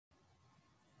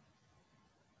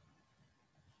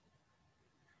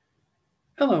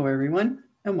Hello, everyone,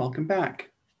 and welcome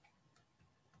back.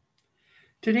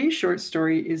 Today's short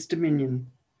story is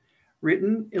Dominion,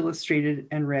 written, illustrated,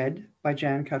 and read by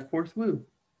Jan Cutforth Wu.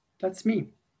 That's me.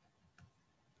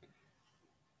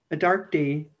 A dark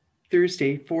day,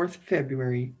 Thursday, 4th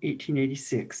February,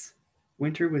 1886.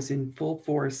 Winter was in full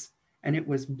force, and it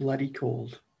was bloody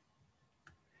cold.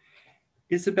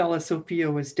 Isabella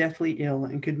Sophia was deathly ill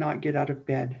and could not get out of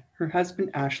bed. Her husband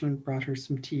Ashland brought her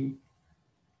some tea.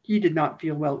 He did not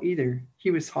feel well either. He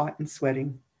was hot and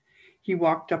sweating. He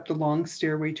walked up the long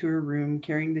stairway to her room,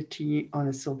 carrying the tea on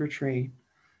a silver tray.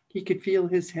 He could feel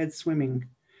his head swimming.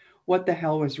 What the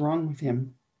hell was wrong with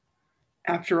him?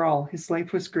 After all, his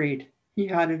life was great. He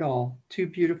had it all. 2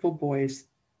 beautiful boys.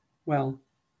 Well,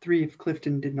 3 if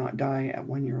Clifton did not die at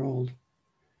 1 year old.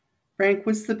 Frank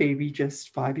was the baby,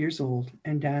 just 5 years old,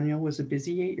 and Daniel was a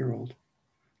busy 8-year-old.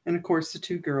 And of course the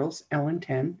 2 girls, Ellen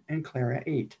 10 and Clara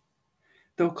 8,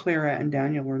 though Clara and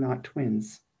Daniel were not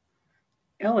twins.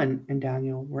 Ellen and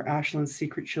Daniel were Ashland's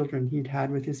secret children he'd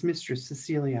had with his mistress,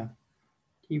 Cecilia.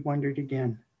 He wondered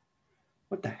again.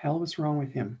 What the hell was wrong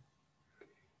with him?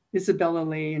 Isabella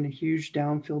lay in a huge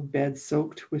down-filled bed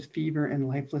soaked with fever and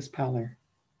lifeless pallor.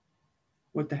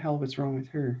 What the hell was wrong with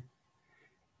her?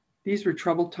 These were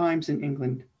troubled times in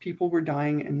England. People were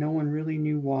dying and no one really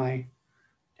knew why.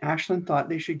 Ashland thought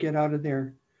they should get out of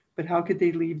there, but how could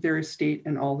they leave their estate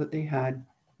and all that they had?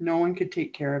 No one could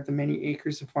take care of the many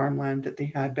acres of farmland that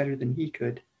they had better than he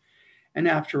could. And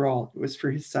after all, it was for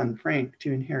his son Frank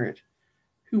to inherit,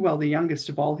 who, while the youngest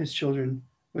of all his children,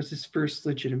 was his first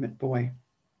legitimate boy.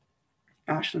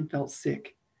 Ashland felt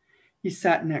sick. He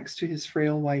sat next to his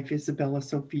frail wife, Isabella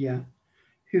Sophia,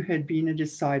 who had been at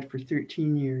his side for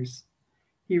 13 years.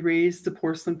 He raised the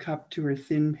porcelain cup to her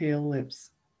thin, pale lips.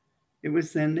 It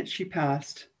was then that she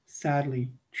passed, sadly,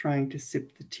 trying to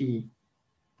sip the tea.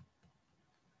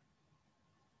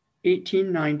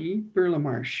 1890,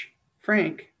 Burlemarsh.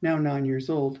 Frank, now 9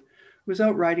 years old, was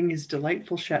out riding his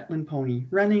delightful Shetland pony,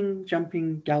 running,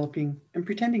 jumping, galloping, and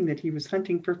pretending that he was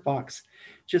hunting for fox,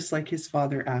 just like his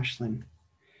father Ashland.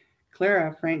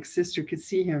 Clara, Frank's sister, could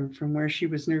see him from where she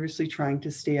was nervously trying to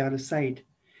stay out of sight.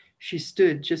 She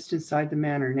stood just inside the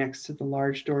manor next to the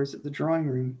large doors of the drawing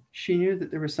room. She knew that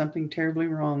there was something terribly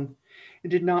wrong and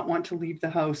did not want to leave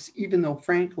the house, even though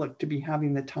Frank looked to be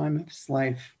having the time of his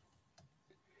life.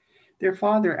 Their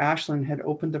father, Ashland, had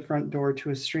opened the front door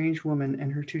to a strange woman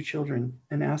and her 2 children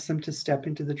and asked them to step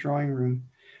into the drawing room,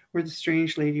 where the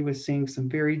strange lady was saying some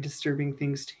very disturbing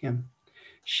things to him.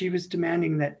 She was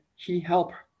demanding that he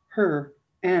help her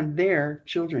and their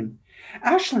children.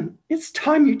 Ashland, it's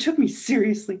time you took me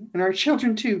seriously, and our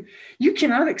children too. You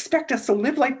cannot expect us to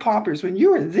live like paupers when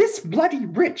you are this bloody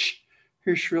rich.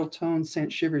 Her shrill tone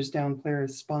sent shivers down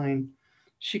Clara's spine.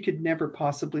 She could never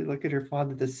possibly look at her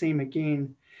father the same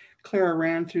again. Clara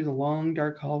ran through the long,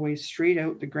 dark hallway, straight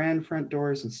out the grand front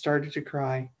doors, and started to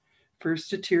cry,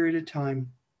 first a tear at a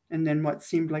time, and then what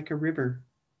seemed like a river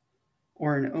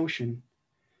or an ocean.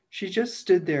 She just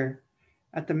stood there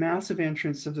at the massive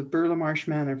entrance of the Burlemarsh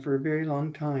Manor for a very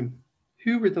long time.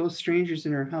 Who were those strangers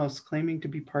in her house claiming to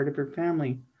be part of her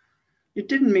family? It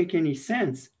didn't make any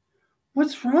sense.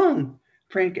 What's wrong?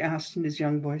 Frank asked in his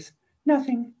young voice.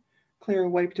 Nothing. Clara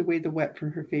wiped away the wet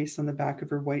from her face on the back of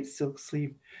her white silk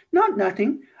sleeve. Not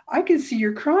nothing. I can see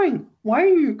you're crying. Why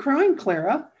are you crying,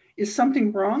 Clara? Is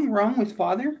something wrong with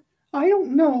father? I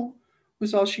don't know,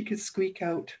 was all she could squeak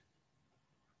out.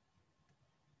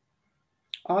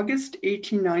 August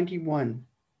 1891,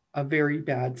 a very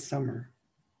bad summer.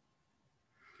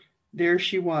 There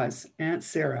she was, Aunt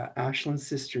Sarah, Ashland's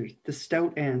sister, the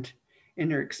stout aunt, in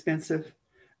her expensive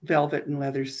velvet and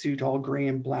leather suit, all gray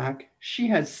and black. She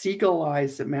had seagull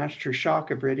eyes that matched her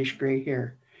shock of reddish gray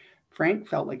hair. Frank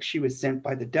felt like she was sent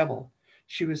by the devil.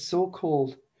 She was so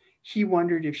cold. He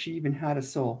wondered if she even had a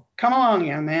soul. Come along,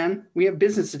 young man. We have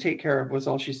business to take care of, was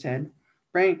all she said.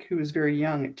 Frank, who was very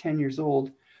young at 10 years old,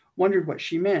 wondered what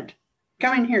she meant.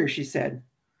 Come in here, she said.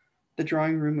 The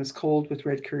drawing room was cold with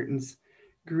red curtains.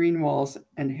 Green walls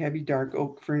and heavy dark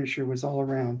oak furniture was all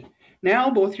around. Now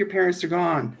both your parents are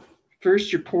gone.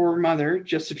 First your poor mother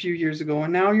just a few years ago,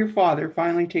 and now your father,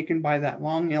 finally taken by that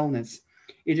long illness.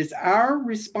 It is our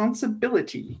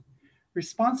responsibility.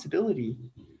 Responsibility?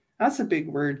 That's a big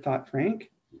word, thought Frank.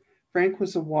 Frank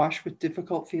was awash with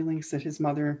difficult feelings that his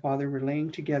mother and father were laying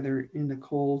together in the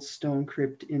cold stone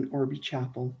crypt in Orby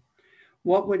Chapel.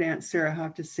 What would Aunt Sarah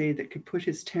have to say that could put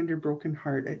his tender, broken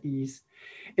heart at ease?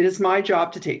 It is my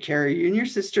job to take care of you and your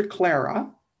sister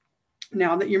Clara,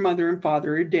 now that your mother and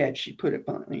father are dead, she put it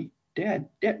bluntly. Dead?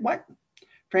 Dead what?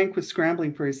 Frank was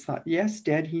scrambling for his thought. Yes,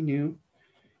 dead, he knew.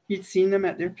 He'd seen them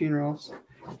at their funerals.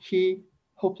 He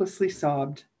hopelessly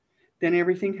sobbed. Then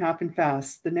everything happened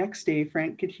fast. The next day,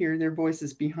 Frank could hear their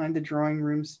voices behind the drawing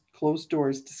room's closed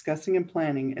doors, discussing and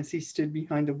planning as he stood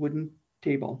behind a wooden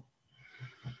table.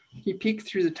 He peeked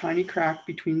through the tiny crack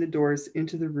between the doors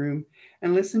into the room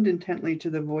and listened intently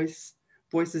to the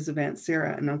voices of Aunt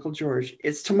Sarah and Uncle George.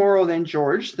 "It's tomorrow then,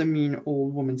 George," the mean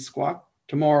old woman squawked.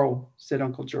 "Tomorrow," said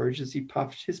Uncle George as he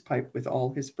puffed his pipe with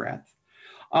all his breath.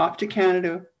 "Off to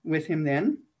Canada with him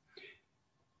then?"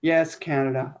 "Yes,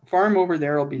 Canada. A farm over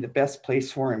there will be the best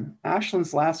place for him.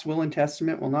 Ashland's last will and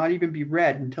testament will not even be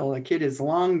read until the kid is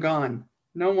long gone.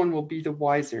 No one will be the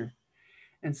wiser."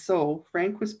 And so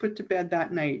Frank was put to bed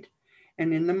that night,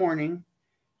 and in the morning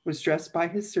was dressed by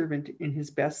his servant in his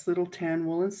best little tan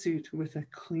woolen suit with a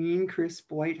clean,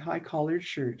 crisp, white, high-collared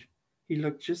shirt. He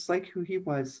looked just like who he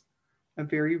was, a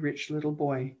very rich little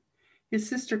boy. His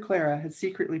sister Clara had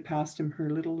secretly passed him her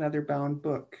little leather-bound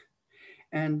book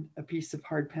and a piece of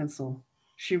hard pencil.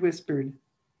 She whispered,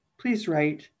 "Please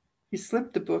write." He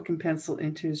slipped the book and pencil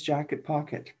into his jacket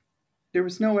pocket. There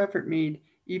was no effort made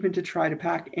even to try to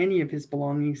pack any of his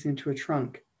belongings into a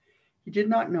trunk. He did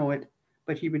not know it,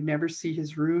 but he would never see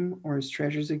his room or his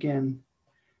treasures again.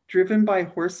 Driven by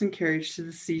horse and carriage to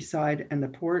the seaside and the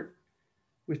port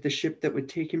with the ship that would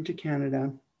take him to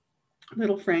Canada,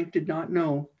 little Frank did not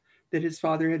know that his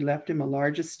father had left him a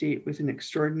large estate with an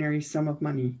extraordinary sum of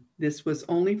money. This was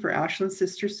only for Ashland's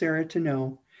sister Sarah to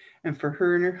know, and for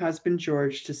her and her husband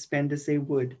George to spend as they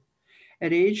would.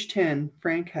 At age 10,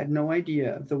 Frank had no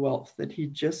idea of the wealth that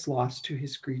he'd just lost to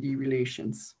his greedy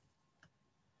relations.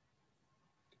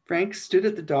 Frank stood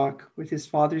at the dock with his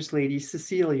father's lady,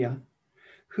 Cecilia,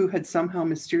 who had somehow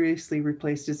mysteriously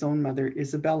replaced his own mother,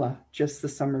 Isabella, just the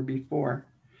summer before.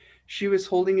 She was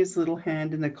holding his little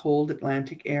hand in the cold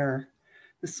Atlantic air.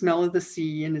 The smell of the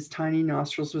sea in his tiny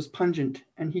nostrils was pungent,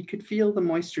 and he could feel the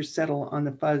moisture settle on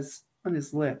the fuzz on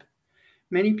his lip.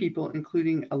 Many people,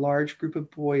 including a large group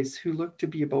of boys who looked to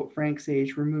be about Frank's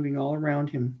age, were moving all around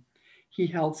him. He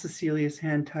held Cecilia's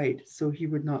hand tight so he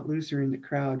would not lose her in the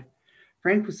crowd.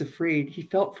 Frank was afraid. He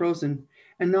felt frozen,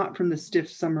 and not from the stiff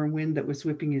summer wind that was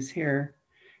whipping his hair.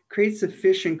 Crates of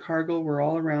fish and cargo were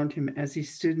all around him as he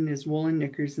stood in his woolen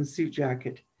knickers and suit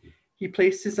jacket. He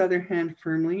placed his other hand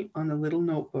firmly on the little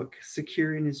notebook,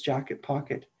 secure in his jacket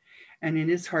pocket, and in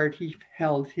his heart he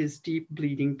held his deep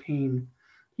bleeding pain.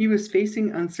 He was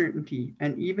facing uncertainty,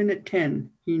 and even at 10,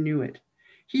 he knew it.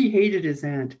 He hated his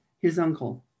aunt, his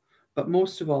uncle, but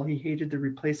most of all, he hated the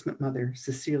replacement mother,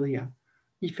 Cecilia.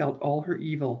 He felt all her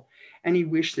evil, and he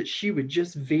wished that she would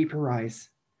just vaporize.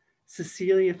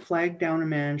 Cecilia flagged down a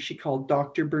man she called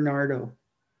Dr.Barnardo.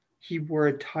 He wore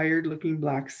a tired-looking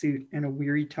black suit and a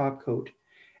weary topcoat,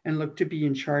 and looked to be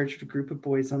in charge of a group of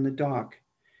boys on the dock.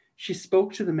 She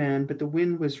spoke to the man, but the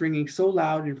wind was ringing so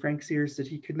loud in Frank's ears that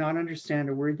he could not understand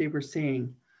a word they were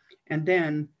saying. And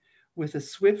then, with a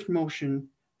swift motion,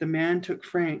 the man took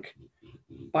Frank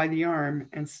by the arm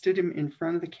and stood him in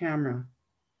front of the camera.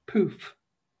 Poof!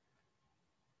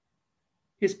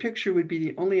 His picture would be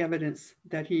the only evidence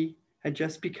that he had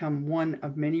just become one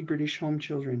of many British home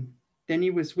children. Then he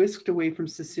was whisked away from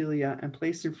Cecilia and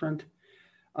placed in front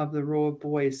of the row of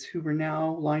boys who were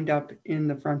now lined up in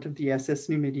the front of the SS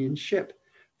Numidian ship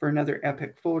for another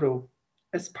epic photo.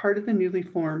 As part of the newly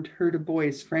formed herd of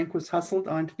boys, Frank was hustled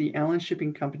onto the Allen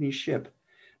Shipping Company's ship,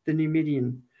 the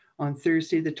Numidian, on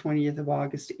Thursday, the 20th of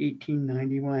August,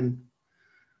 1891.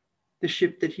 The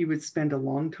ship that he would spend a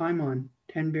long time on,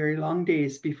 10 very long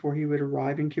days before he would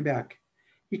arrive in Quebec.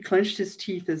 He clenched his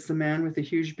teeth as the man with the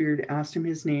huge beard asked him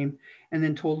his name and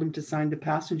then told him to sign the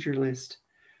passenger list.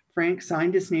 Frank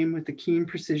signed his name with the keen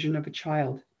precision of a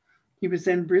child. He was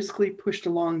then briskly pushed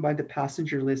along by the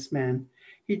passenger list man.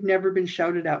 He'd never been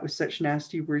shouted at with such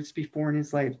nasty words before in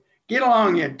his life. "Get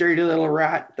along, you dirty little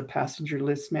rat," the passenger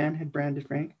list man had branded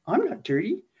Frank. "I'm not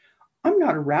dirty. I'm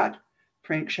not a rat,"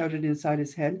 Frank shouted inside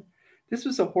his head. This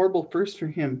was a horrible first for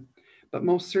him, but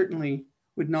most certainly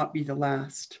would not be the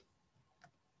last.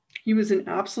 He was in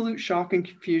absolute shock and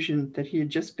confusion that he had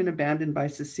just been abandoned by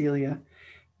Cecilia,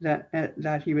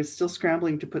 that he was still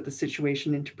scrambling to put the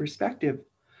situation into perspective.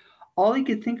 All he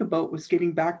could think about was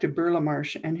getting back to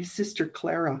Burlemarsh and his sister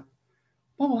Clara.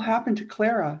 "What will happen to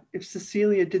Clara if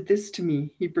Cecilia did this to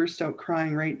me?" He burst out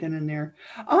crying right then and there.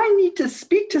 "I need to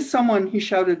speak to someone," he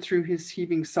shouted through his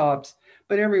heaving sobs,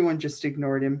 but everyone just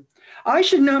ignored him. "I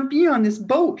should not be on this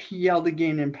boat," he yelled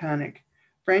again in panic.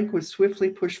 Frank was swiftly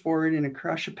pushed forward in a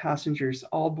crush of passengers,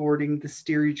 all boarding the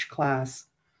steerage class.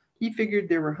 He figured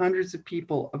there were hundreds of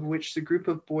people, of which the group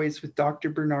of boys with Dr.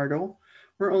 Barnardo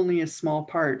were only a small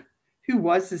part. Who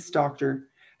was this doctor?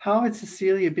 How had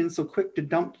Cecilia been so quick to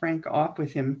dump Frank off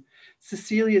with him?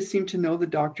 Cecilia seemed to know the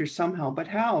doctor somehow, but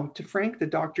how? To Frank, the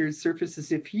doctor had surfaced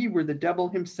as if he were the devil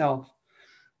himself.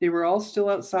 They were all still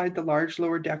outside the large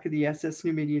lower deck of the SS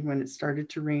Numidian when it started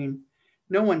to rain.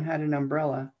 No one had an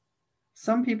umbrella.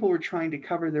 Some people were trying to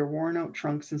cover their worn-out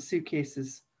trunks and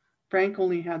suitcases. Frank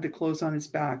only had the clothes on his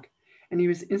back, and he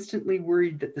was instantly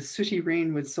worried that the sooty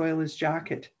rain would soil his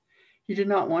jacket. He did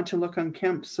not want to look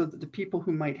unkempt so that the people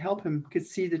who might help him could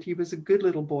see that he was a good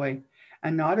little boy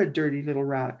and not a dirty little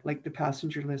rat like the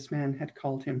passenger list man had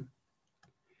called him.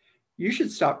 "You should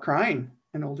stop crying."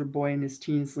 An older boy in his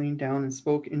teens leaned down and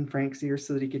spoke in Frank's ear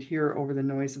so that he could hear over the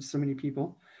noise of so many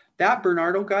people. "That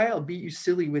Bernardo guy will beat you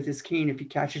silly with his cane if he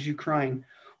catches you crying."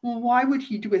 "Well, why would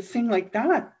he do a thing like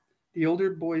that?" The older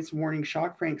boy's warning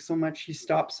shocked Frank so much he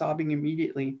stopped sobbing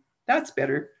immediately. "That's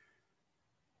better."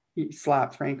 He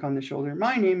slapped Frank on the shoulder.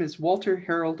 "My name is Walter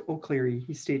Harold O'Cleary,"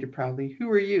 he stated proudly. "Who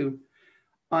are you?"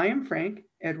 "I am Frank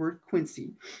Edward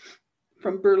Quincy,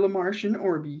 from Burlemarsh in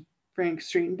Orby." Frank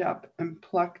straightened up and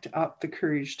plucked up the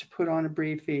courage to put on a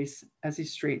brave face as he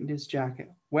straightened his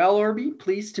jacket. "Well, Orby,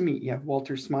 pleased to meet you."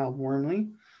 Walter smiled warmly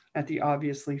at the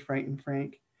obviously frightened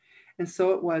Frank. And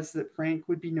so it was that Frank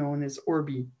would be known as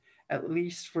Orby, at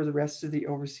least for the rest of the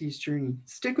overseas journey.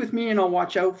 "Stick with me and I'll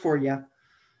watch out for you."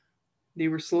 They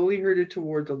were slowly herded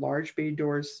toward the large bay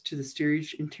doors to the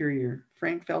steerage interior.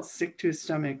 Frank felt sick to his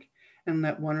stomach and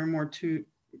let one or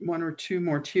two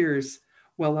more tears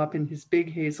well up in his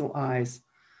big hazel eyes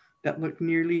that looked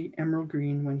nearly emerald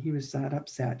green when he was that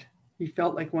upset. He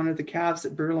felt like one of the calves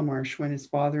at Burlemarsh when his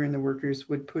father and the workers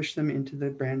would push them into the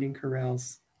branding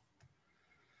corrals.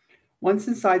 Once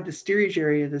inside the steerage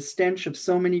area, the stench of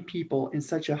so many people in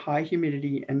such a high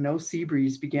humidity and no sea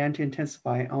breeze began to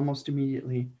intensify almost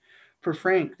immediately. For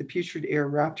Frank, the putrid air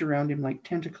wrapped around him like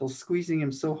tentacles, squeezing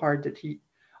him so hard that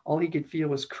all he could feel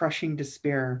was crushing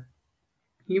despair.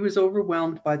 He was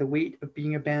overwhelmed by the weight of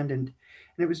being abandoned,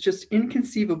 and it was just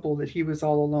inconceivable that he was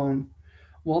all alone.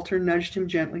 Walter nudged him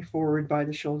gently forward by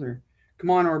the shoulder.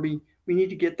 "Come on, Orby, we need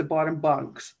to get the bottom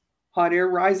bunks. Hot air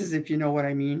rises, if you know what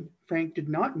I mean." Frank did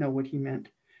not know what he meant,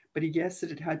 but he guessed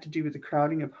that it had to do with the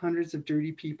crowding of hundreds of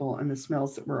dirty people and the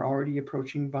smells that were already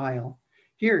approaching vile.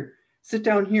 "Here, sit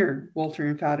down here." Walter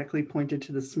emphatically pointed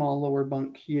to the small lower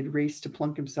bunk he had raced to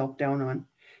plunk himself down on.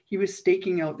 He was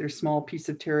staking out their small piece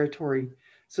of territory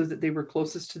so that they were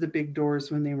closest to the big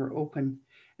doors when they were open,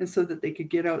 and so that they could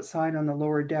get outside on the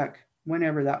lower deck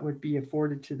whenever that would be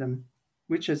afforded to them,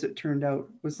 which, as it turned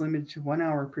out, was limited to 1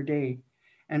 hour per day,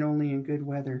 and only in good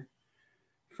weather.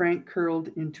 Frank curled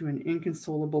into an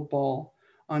inconsolable ball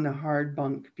on the hard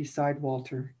bunk beside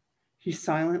Walter. He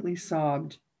silently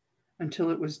sobbed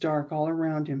until it was dark all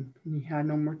around him and he had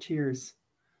no more tears.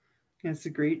 As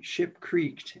the great ship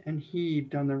creaked and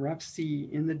heaved on the rough sea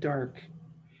in the dark,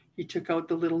 he took out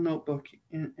the little notebook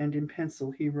and in pencil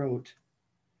he wrote,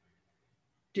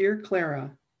 "Dear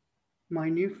Clara, my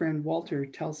new friend Walter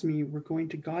tells me we're going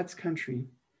to God's country,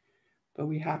 but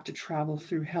we have to travel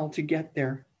through hell to get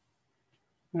there.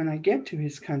 When I get to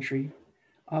his country,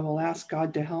 I will ask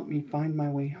God to help me find my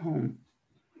way home.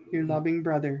 Your loving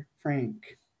brother,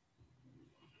 Frank."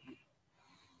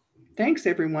 Thanks,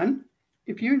 everyone.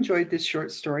 If you enjoyed this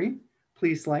short story,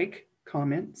 please like,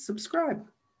 comment, subscribe.